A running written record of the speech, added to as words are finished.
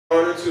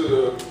to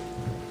the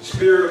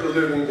Spirit of the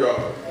living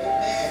God.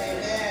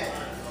 Amen.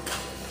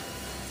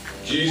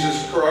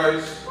 Jesus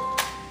Christ,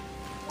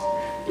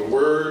 the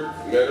Word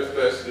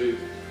manifested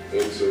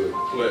into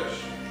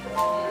flesh.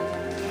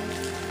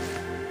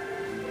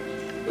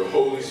 The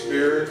Holy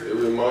Spirit, a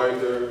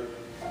reminder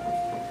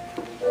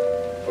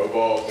of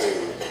all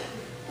things.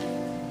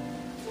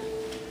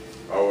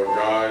 Our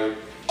guide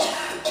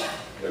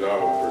and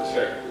our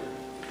protector.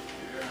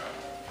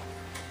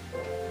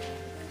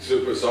 The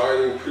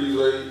presiding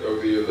prelate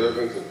of the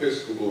 11th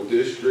Episcopal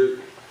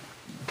District,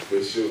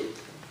 Bishop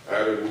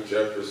Adam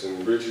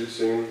Jefferson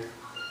Richardson,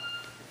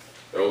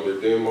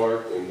 Elder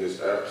Denmark in his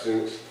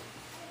absence,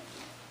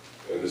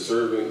 and the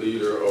servant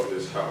leader of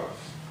this house.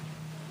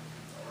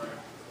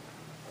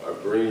 I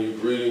bring you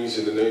greetings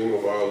in the name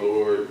of our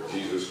Lord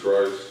Jesus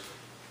Christ,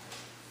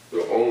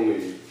 the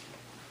only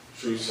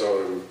true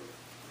Son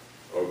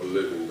of the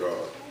living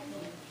God.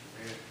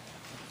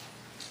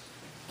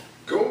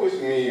 Go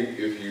with me,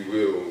 if you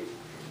will,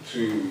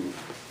 to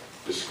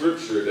the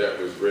scripture that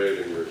was read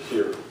in your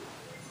hearing.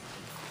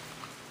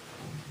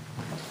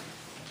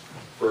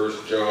 1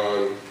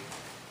 John,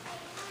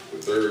 the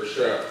 3rd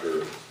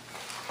chapter,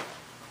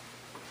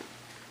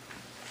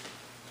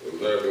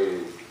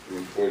 11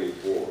 through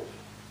 24.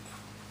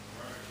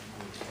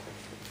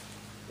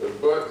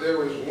 But there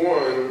was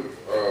one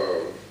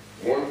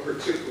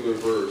particular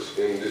verse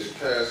in this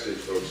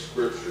passage of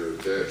scripture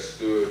that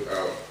stood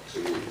out to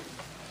me.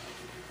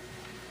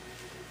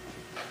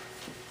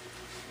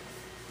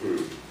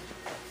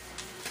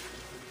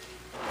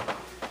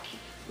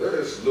 Let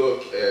us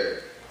look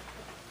at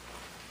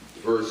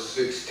verse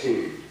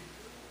 16.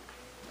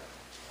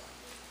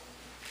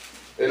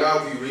 And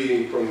I'll be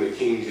reading from the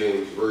King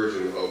James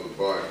Version of the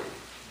Bible.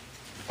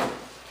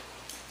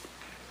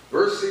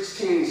 Verse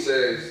 16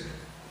 says,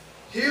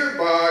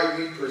 "Hereby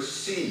we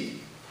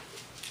perceive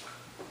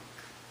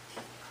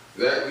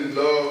that we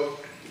know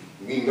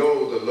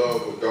the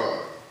love of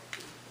God,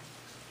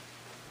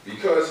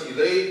 because he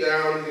laid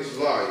down his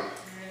life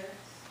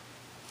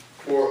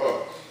for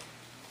us,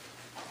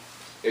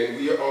 and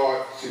we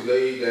ought to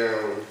lay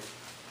down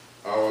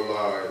our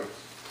lives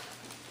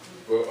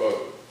for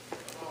others."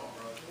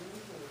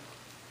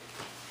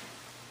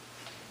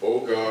 Oh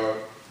God,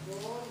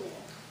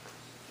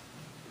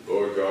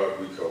 Lord God,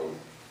 we come.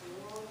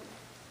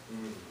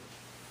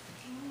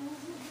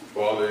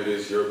 Father, it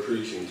is your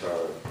preaching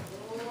time.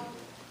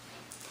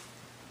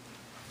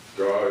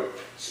 God,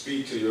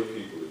 speak to your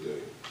people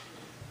today.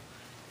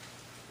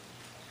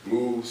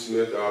 Move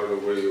Smith out of the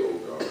way, oh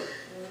God.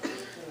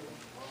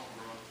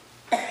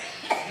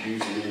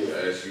 Use me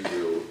as you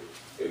will,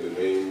 in the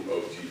name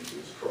of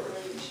Jesus Christ,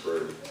 we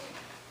pray.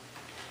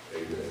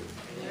 Amen.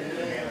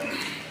 Amen.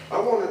 I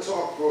want to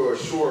talk for a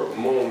short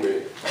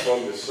moment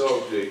from the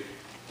subject,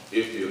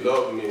 if you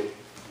love me,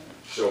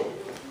 show me.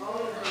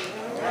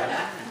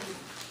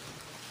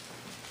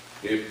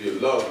 If you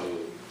love me,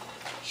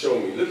 show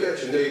me. Look at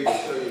your neighbor,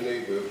 tell your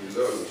neighbor, if you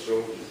love me, show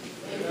me.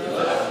 If you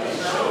love me,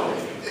 show me.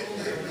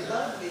 If you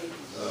love me,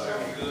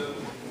 show me.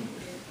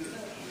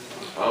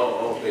 I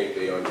don't think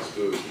they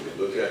understood you.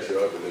 Look at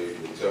your other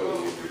neighbor and tell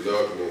them, if you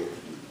love me,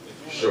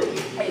 show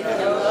me.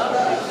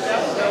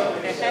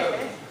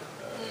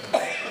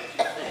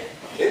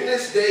 In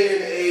this day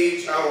and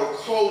age, our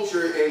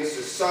culture and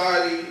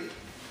society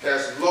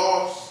has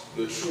lost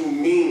the true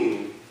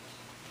meaning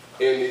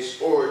in its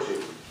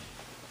origin.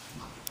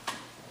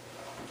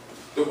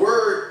 The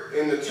word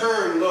and the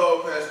term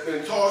love has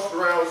been tossed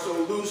around so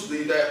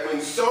loosely that when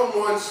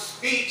someone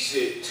speaks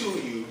it to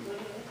you,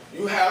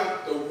 you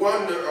have to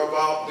wonder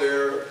about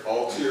their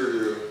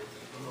ulterior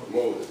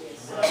motive.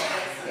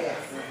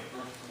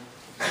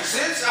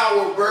 Since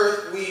our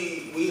birth,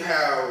 we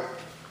have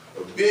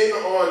been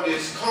on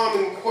this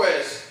common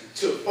quest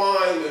to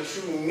find the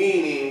true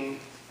meaning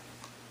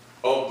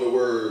of the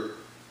word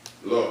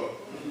love.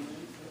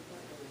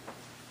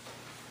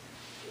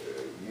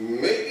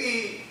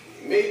 Maybe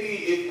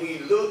if we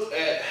look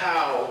at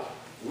how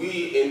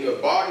we in the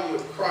body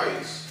of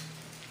Christ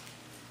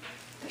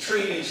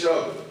treat each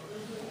other,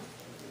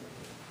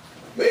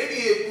 maybe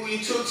if we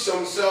took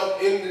some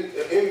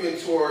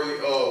self-inventory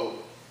of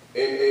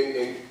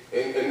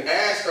and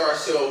asked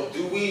ourselves,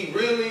 do we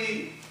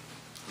really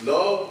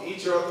love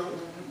each other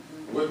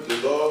with the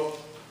love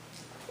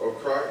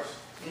of Christ?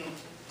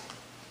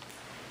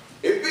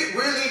 If it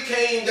really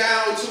came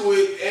down to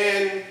it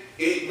and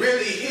it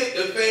really hit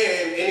the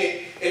fan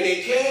and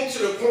it came to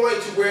the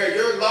point to where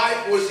your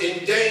life was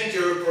in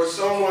danger for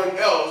someone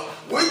else,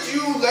 would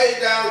you lay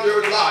down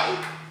your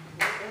life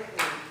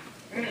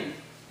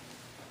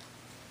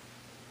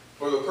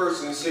for the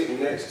person sitting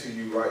next to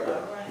you right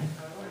now?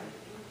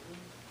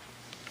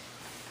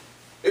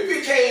 If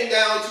it came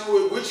down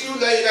to it, would you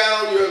lay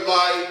down your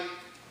life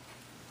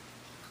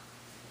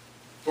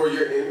for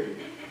your enemy?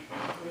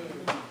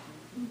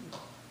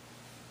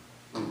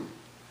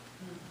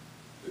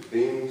 The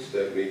things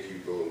that make you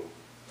go.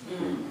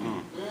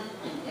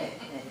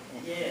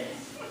 Yes.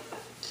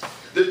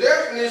 The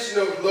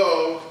definition of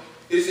love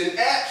is an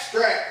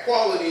abstract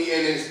quality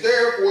and is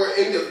therefore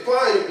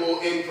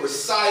indefinable in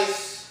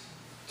precise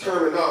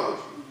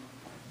terminology.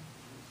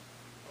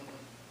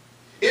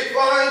 It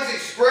finds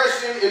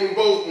expression in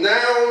both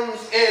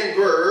nouns and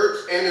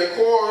verbs and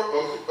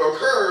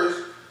occurs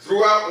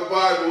throughout the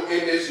Bible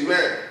in this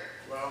manner.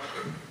 Wow.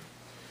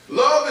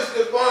 Love is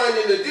defined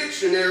in the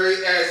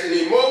dictionary as an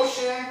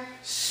emotion,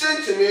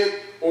 sentiment,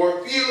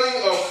 or feeling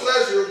of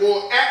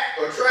pleasurable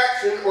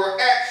attraction or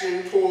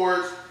action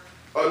towards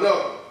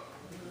another.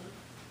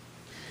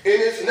 In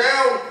its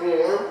noun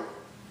form,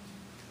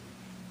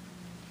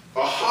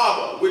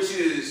 ahava, which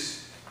is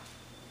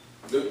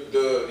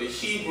the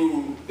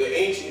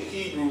ancient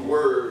Hebrew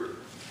word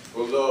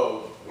for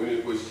love when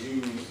it was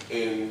used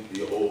in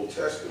the Old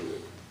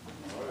Testament.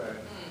 All right.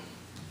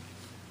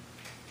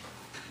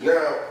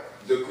 Now,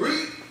 the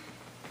Greek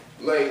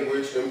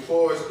language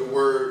employs the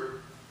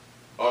word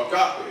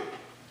agape.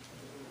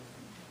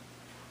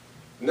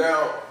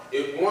 Now,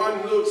 if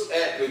one looks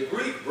at the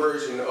Greek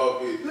version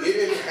of it,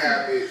 it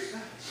inhabits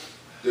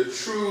the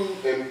true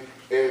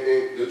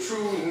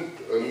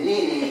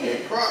meaning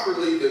and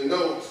properly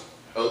denotes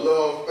a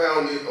love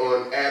founded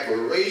on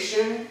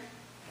admiration,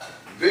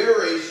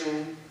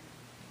 veneration,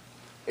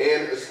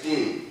 and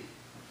esteem.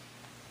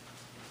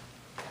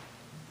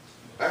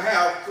 I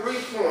have 3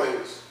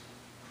 points,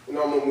 and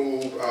I'm going to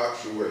move out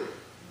your way.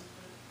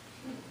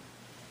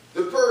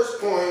 The first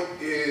point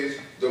is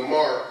the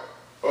mark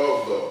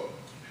of love.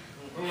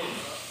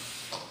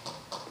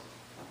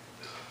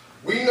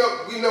 We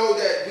know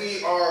that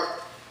we are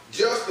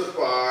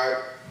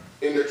justified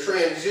in the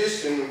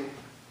transition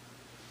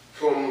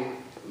from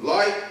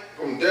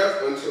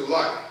death unto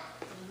life.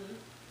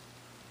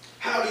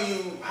 How do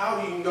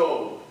you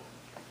know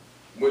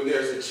when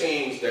there's a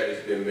change that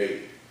has been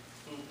made?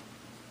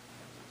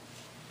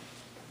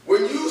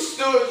 When you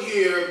stood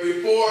here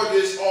before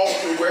this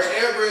altar,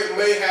 wherever it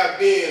may have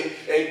been,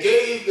 and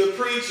gave the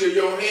preacher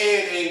your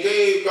hand and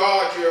gave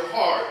God your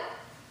heart,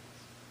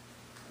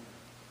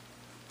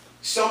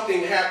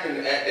 something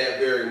happened at that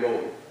very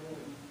moment.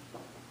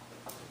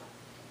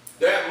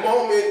 That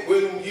moment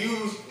when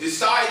you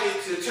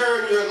decided to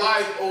turn your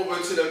life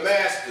over to the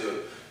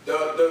Master,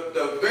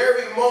 the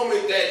very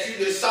moment that you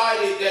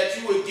decided that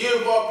you would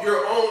give up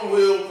your own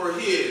will for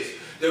His,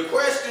 the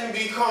question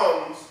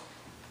becomes,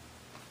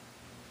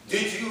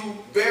 did you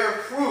bear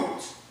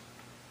fruit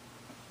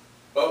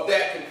of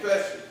that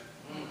confession?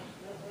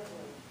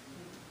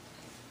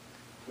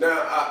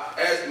 Now,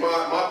 as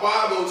my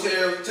Bible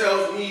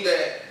tells me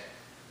that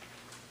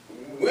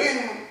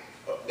when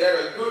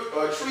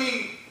a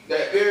tree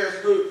that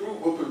bears good fruit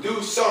will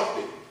produce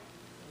something,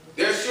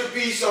 there should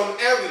be some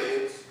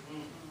evidence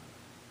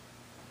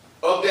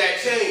of that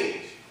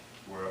change.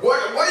 What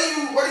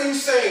are you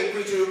saying,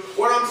 preacher?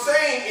 What I'm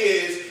saying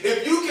is,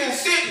 if you can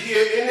sit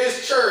here in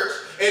this church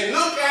and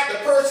look at the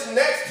person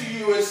next to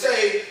you and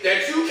say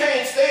that you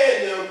can't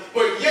stand them,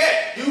 but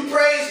yet you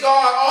praise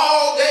God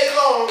all day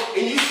long,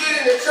 and you sit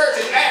in the church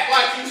and act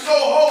like you're so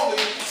holy,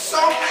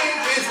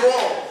 something is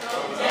wrong.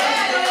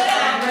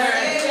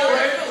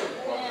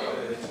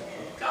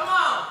 Come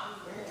on.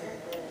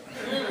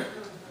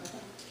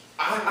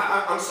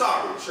 I'm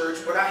sorry,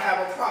 church, but I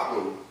have a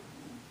problem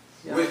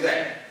with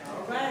that.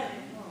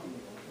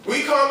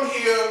 We come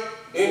here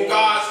in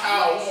God's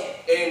house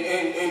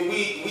and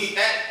we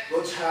act,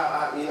 well,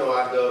 child, I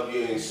love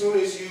you. And as soon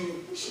as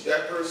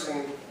that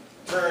person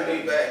turn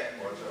their back,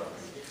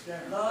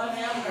 Lord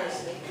have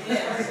mercy.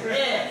 Yes,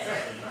 yes.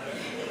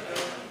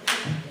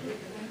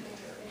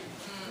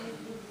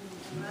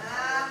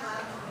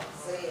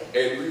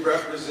 And we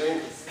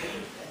represent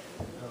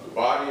the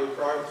body of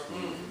Christ.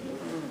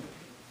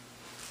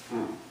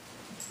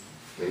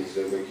 Things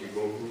that make you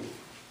go move.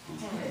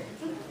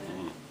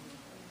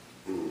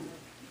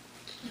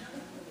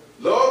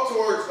 Love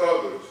towards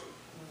others.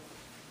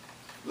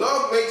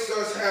 Love makes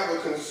us have a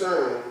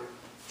concern,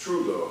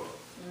 true love,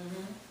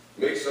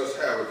 makes us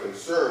have a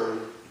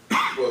concern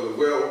for the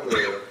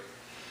welfare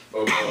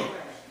of others.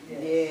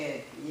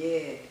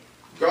 Yeah.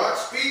 God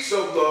speaks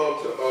of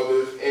love to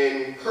others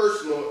in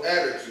personal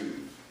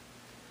attitudes.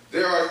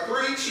 There are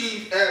 3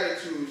 chief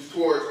attitudes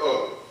towards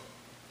others.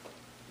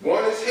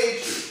 One is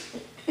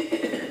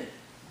hatred.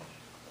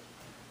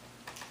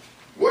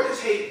 What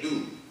does hate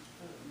do?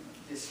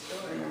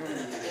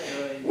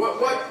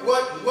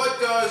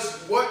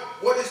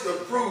 What is the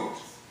fruit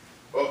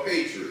of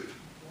hatred?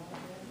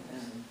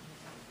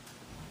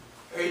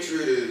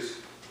 Hatred is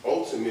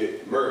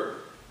ultimate murder.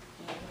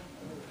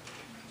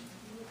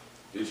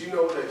 Did you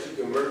know that you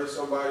can murder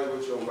somebody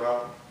with your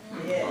mouth?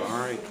 Yes. All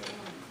right.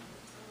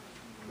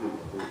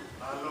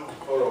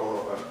 Hold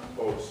on.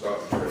 Oh, stop.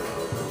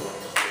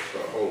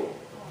 Hold on.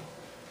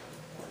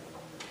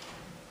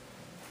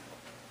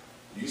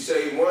 You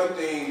say one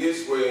thing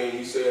this way and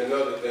you say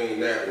another thing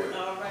that way.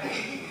 All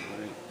right.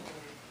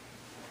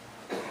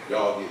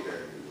 Y'all get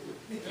that.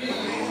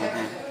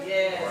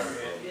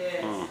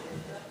 Yes.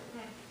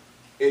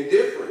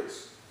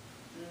 Indifference.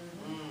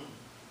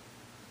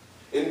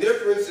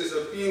 Indifference is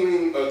a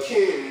feeling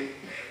akin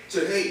to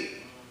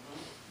hate,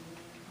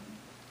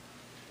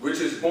 which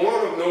is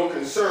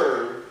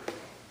concern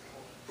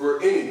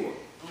for anyone.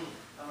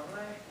 All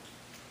right.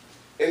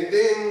 And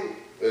then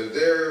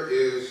there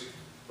is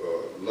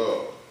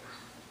love.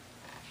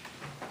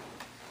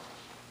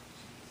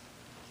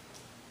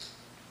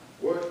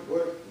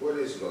 What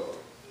is love?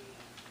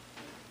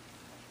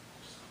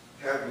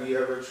 Have we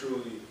ever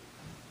truly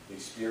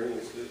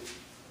experienced it?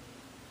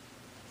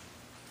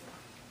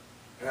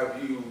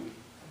 Have you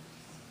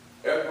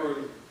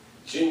ever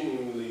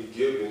genuinely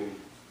given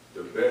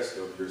the best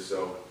of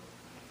yourself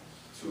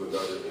to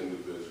another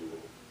individual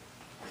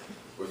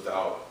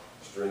without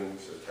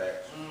strings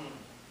attached?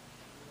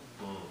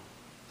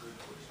 Good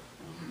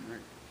question.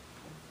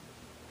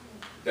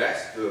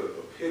 That's the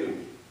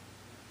epitome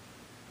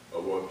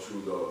of what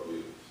true love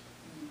is.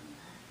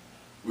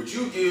 Would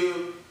you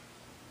give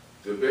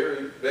the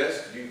very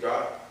best you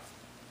got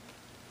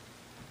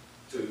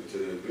to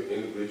the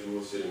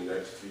individual sitting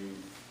next to you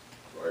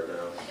right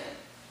now?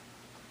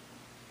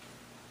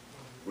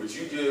 Would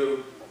you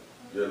give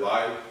your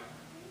life,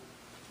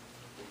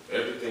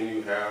 everything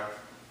you have,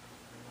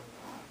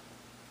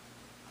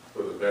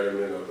 for the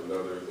betterment of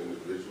another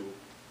individual?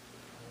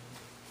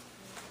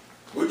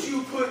 Would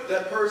you put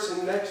that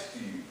person next to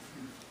you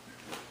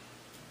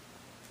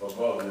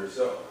above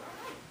yourself?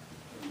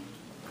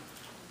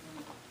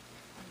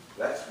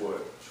 That's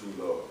what true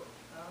love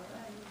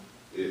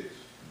is.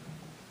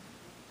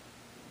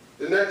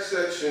 The next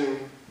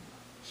section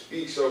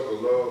speaks of the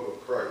love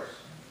of Christ.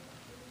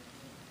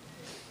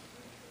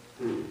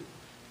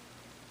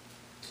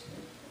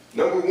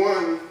 Number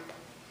one,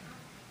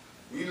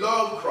 we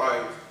love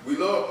Christ. We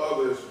love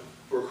others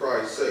for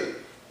Christ's sake.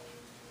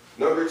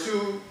 Number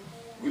two,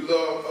 we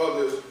love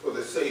others for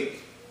the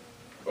sake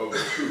of the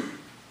truth.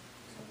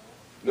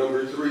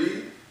 Number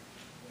three,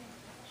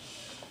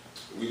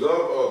 we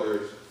love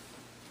others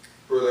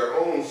for their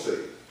own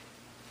sake.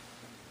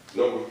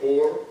 Number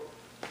four,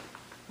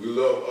 we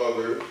love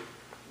others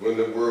when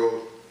the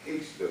world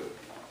hates them.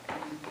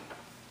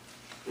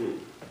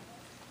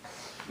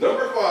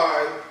 Number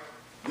five,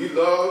 we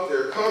love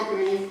their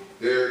company,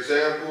 their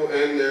example,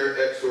 and their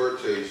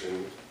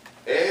exhortation.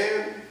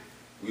 And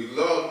we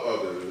love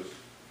others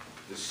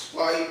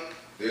despite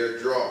their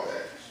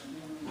drawbacks.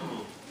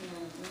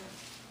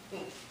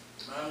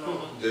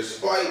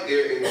 Despite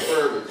their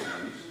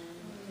infirmities,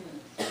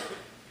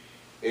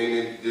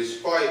 and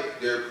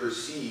despite their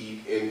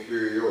perceived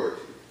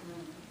inferiority.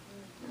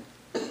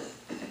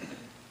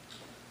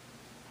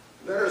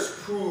 Let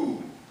us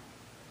prove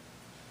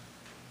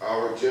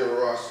our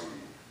generosity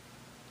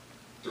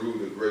through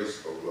the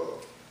grace of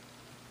love.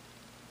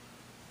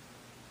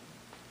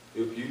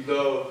 If you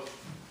love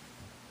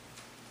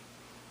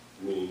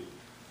me,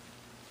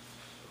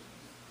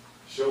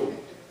 show me.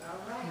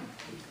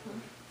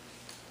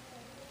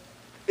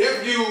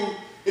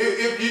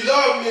 If you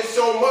love me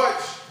so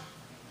much,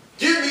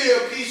 give me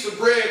a piece of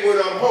bread when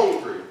I'm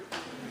hungry.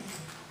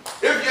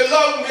 If you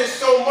love me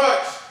so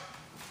much,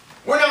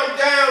 when I'm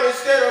down,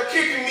 instead of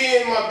kicking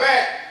me in my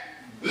back,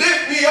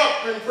 lift me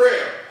up in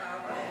prayer.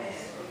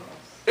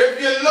 If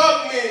you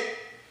love me,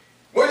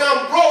 when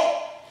I'm broke,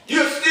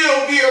 you'll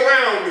still be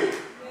around me.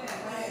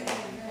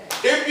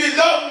 If you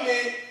love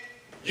me,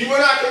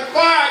 when I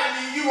confide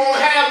in you, you won't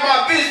have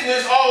my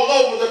business all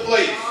over the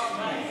place.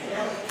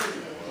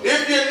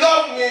 If you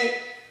love me,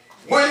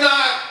 when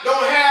I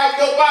don't have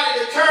nobody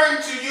to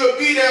turn to, you'll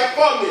be there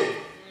for me.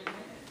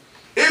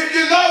 If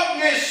you love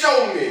me,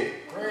 show me.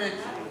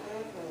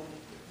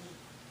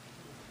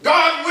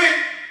 God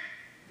went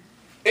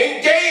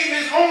and gave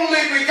his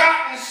only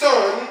begotten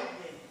Son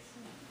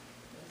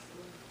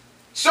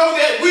so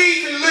that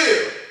we can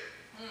live,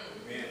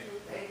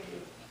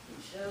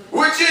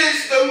 which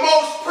is the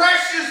most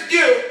precious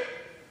gift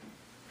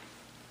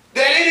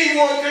that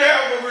anyone could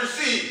ever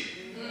receive.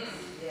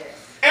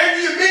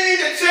 And you mean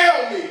to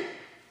tell me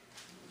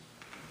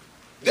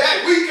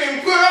that we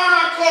can put on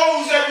our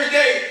clothes every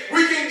day,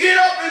 we can get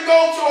up and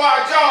go to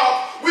our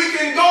job, we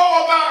can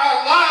go about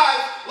our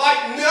lives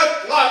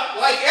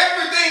like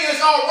everything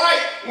is all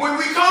right when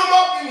we come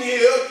up in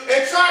here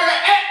and try to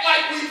act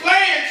like we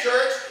play in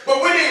church,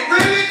 but when it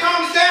really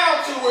comes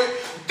down to it,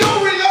 do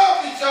we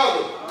love each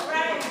other?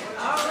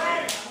 All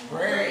right.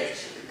 Great.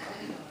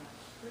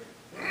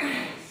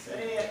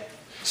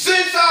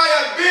 Since I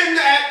have been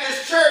at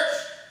this church,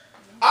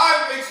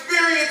 I've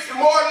experienced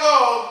more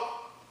love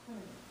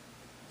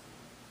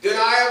than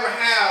I ever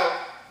have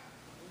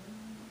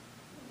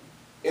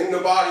in the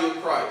body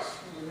of Christ.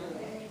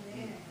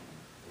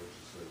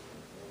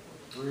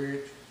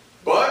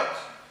 But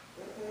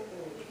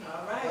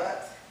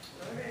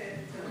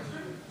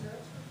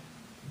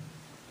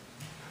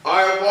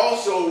I have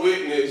also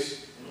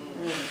witnessed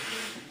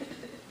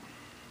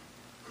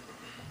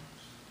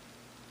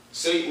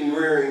Satan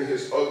rearing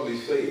his ugly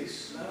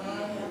face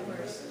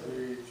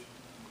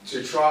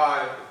to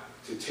try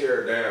to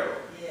tear down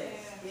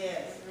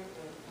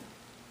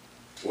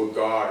what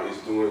God is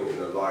doing in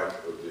the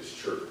life of this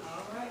church.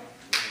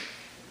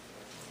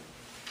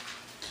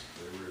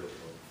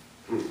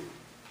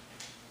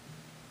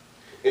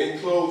 In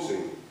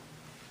closing,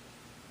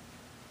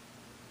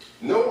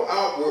 no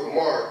outward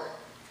mark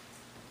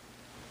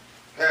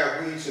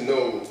to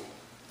know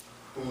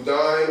who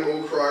thine,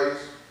 O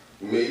Christ,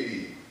 may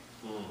be.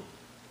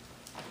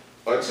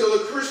 Until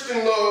a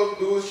Christian love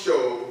doeth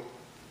show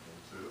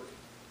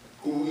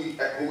who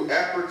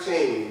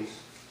appertains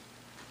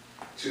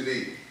to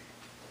thee.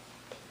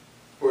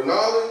 For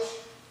knowledge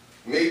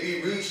may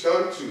be reached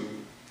unto,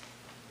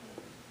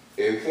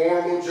 and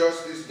formal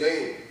justice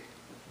gained.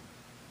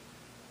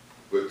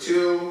 But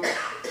till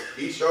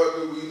each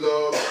other we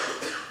love,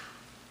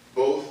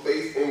 both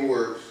faith and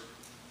works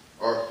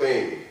are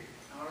famed.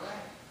 All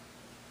right.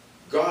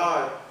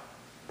 God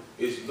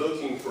is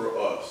looking for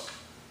us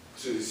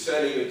to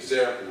set an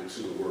example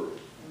to the world.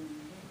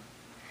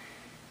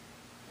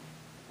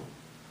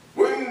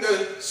 When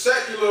the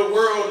secular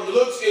world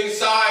looks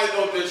inside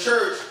of the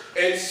church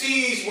and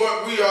sees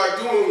what we are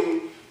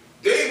doing,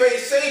 they may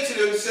say to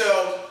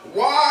themselves,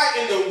 why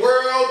in the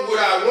world would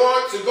I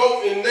want to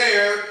go in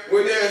there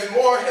when there's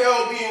more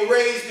hell being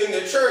raised in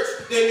the church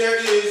than there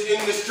is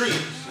in the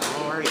streets?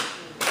 All right.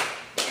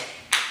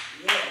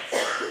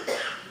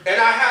 And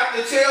I have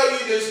to tell you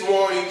this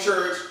morning,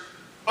 church,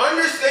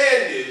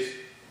 understand this.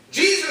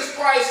 Jesus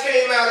Christ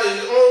came out of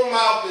his own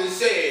mouth and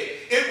said,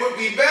 it would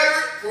be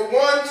better for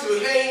one to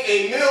hang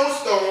a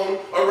millstone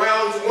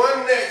around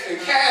one's neck and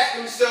cast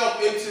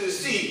himself into the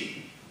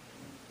sea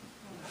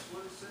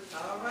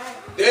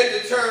than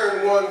to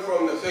turn one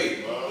from the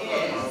faith.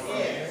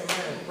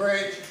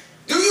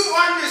 Do you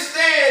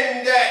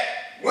understand that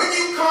when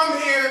you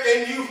come here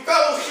and you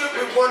fellowship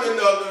with one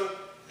another,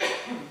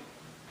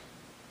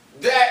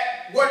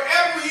 that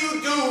whatever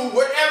you do,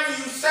 whatever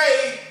you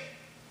say,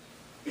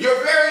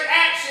 your very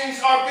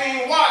actions are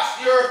being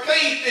watched. Your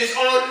faith is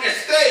on a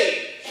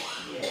stage.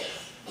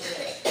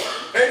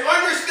 And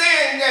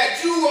understand that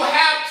you will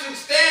have to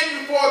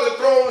stand before the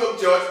throne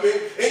of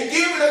judgment and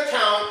give an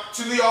account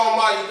to the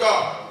Almighty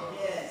God.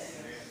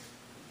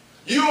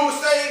 You will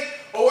say,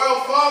 oh,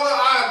 well, Father,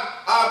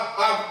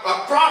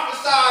 I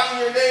prophesied in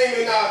your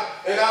name,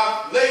 and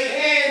I've laid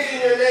hands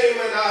in your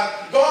name, and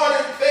I've gone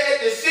and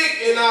fed the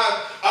sick, and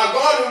I've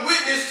gone and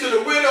witnessed to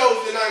the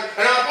widows, and I've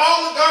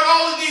done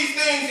all of these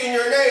things in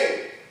your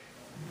name.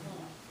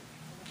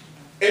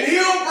 And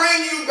he'll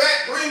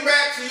bring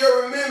back to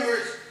your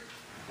remembrance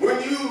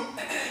when you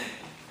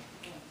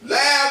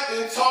laughed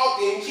and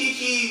talked and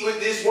kiki with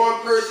this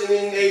one person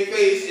in their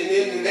face, and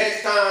then the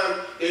next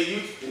time,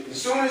 as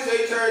soon as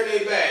they turn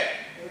their back,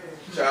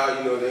 child,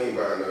 you know they ain't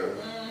buying nothing.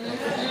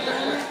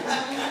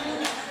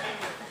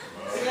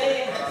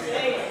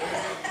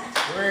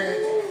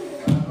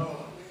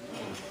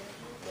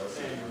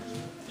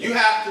 You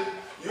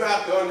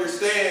have to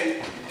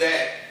understand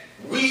that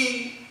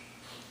we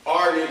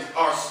are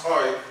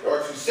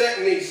to set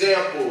an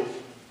example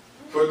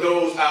for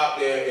those out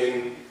there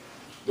in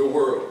the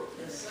world.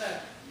 Yes, sir.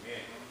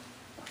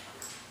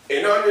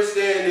 And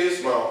understand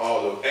this, Mount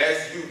Olive,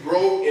 as you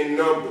grow in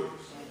numbers,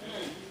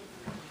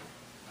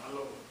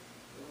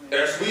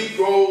 as we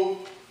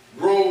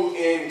grow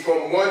in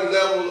from one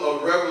level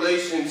of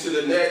revelation to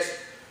the next,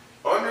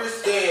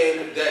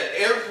 understand that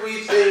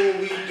everything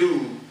we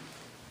do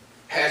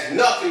has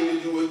nothing to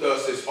do with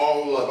us. It's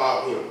all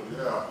about him.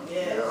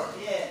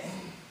 Yes.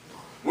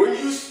 When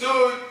you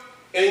stood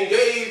and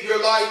gave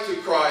your life to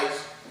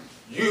Christ,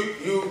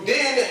 you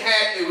then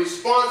had a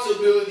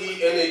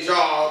responsibility and a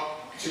job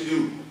to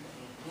do.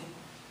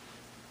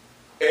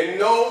 And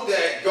know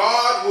that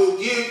God will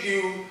give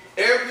you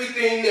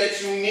everything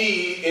that you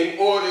need in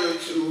order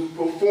to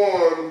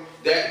perform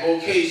that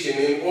vocation,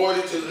 in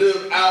order to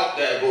live out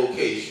that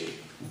vocation.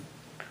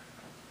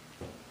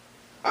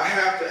 I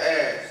have to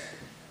ask,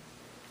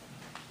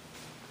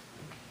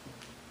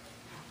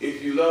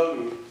 if you love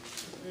me,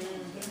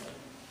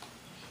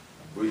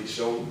 will you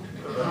show me?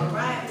 All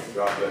right.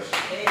 God bless you.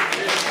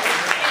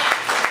 Amen.